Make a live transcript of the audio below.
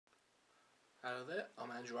Hello there,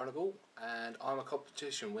 I'm Andrew Runnable and I'm a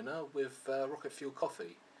competition winner with Rocket Fuel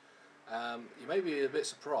Coffee. You may be a bit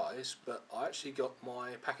surprised, but I actually got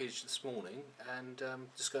my package this morning and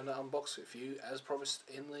just going to unbox it for you as promised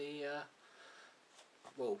in the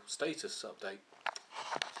status update.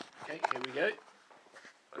 Okay, here we go.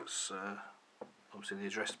 That's obviously the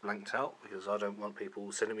address blanked out because I don't want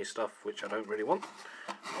people sending me stuff which I don't really want,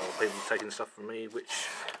 or people taking stuff from me which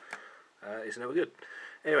is never good.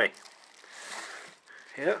 Anyway,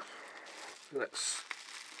 here, let's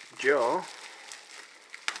jar.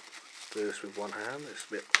 Do this with one hand. It's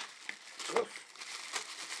a bit tough.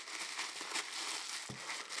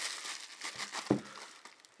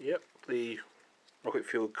 Yep, the Rocket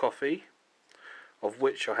Fuel Coffee, of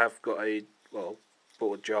which I have got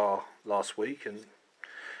bought a jar last week, and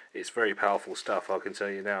it's very powerful stuff, I can tell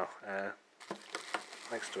you now.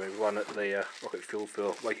 Thanks to everyone at the Rocket Fuel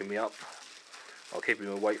for waking me up. I'll keep him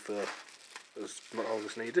awake for as long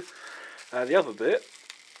as needed. The other bit,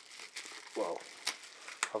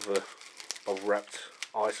 other bubble wrapped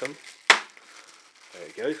item, there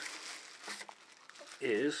it goes,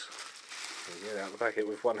 is, get out the packet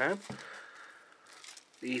with one hand,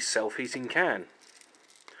 the self-heating can.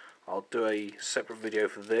 I'll do a separate video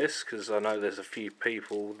for this because I know there's a few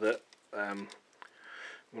people that want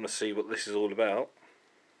to see what this is all about.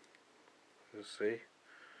 Let's see.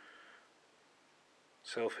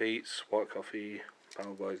 Self-heats, white coffee,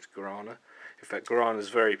 powered by guarana. In fact, guarana is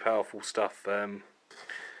very powerful stuff. It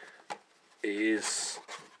is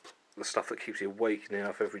the stuff that keeps you awake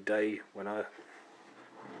enough every day when I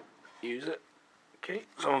use it. Okay,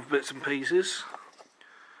 some of the bits and pieces.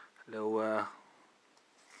 A little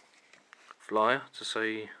flyer to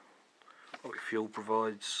say Rocket Fuel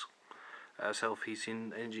provides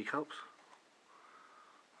self-heating energy cups,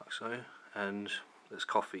 like so, and there's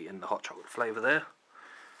coffee in the hot chocolate flavour there.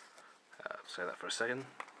 Say that for a second.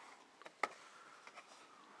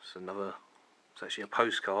 It's actually a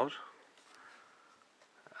postcard.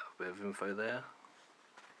 A bit of info there,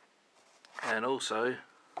 and also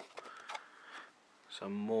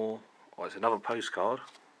some more. It's another postcard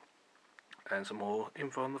and some more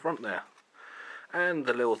info on the front there, and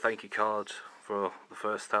the little thank you card for the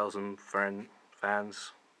first 1,000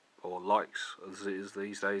 fans, or likes as it is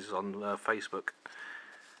these days, on Facebook.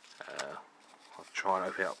 I'll try and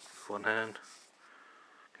open it up with one hand.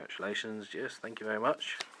 Congratulations, yes, thank you very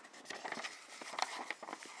much.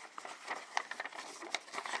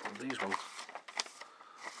 These ones,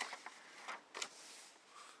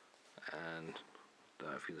 and I don't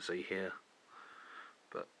know if you can see here,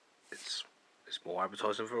 but it's more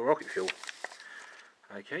advertising for Rocket Fuel.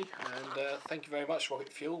 Okay, and thank you very much, Rocket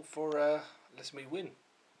Fuel, for letting me win.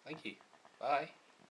 Thank you. Bye.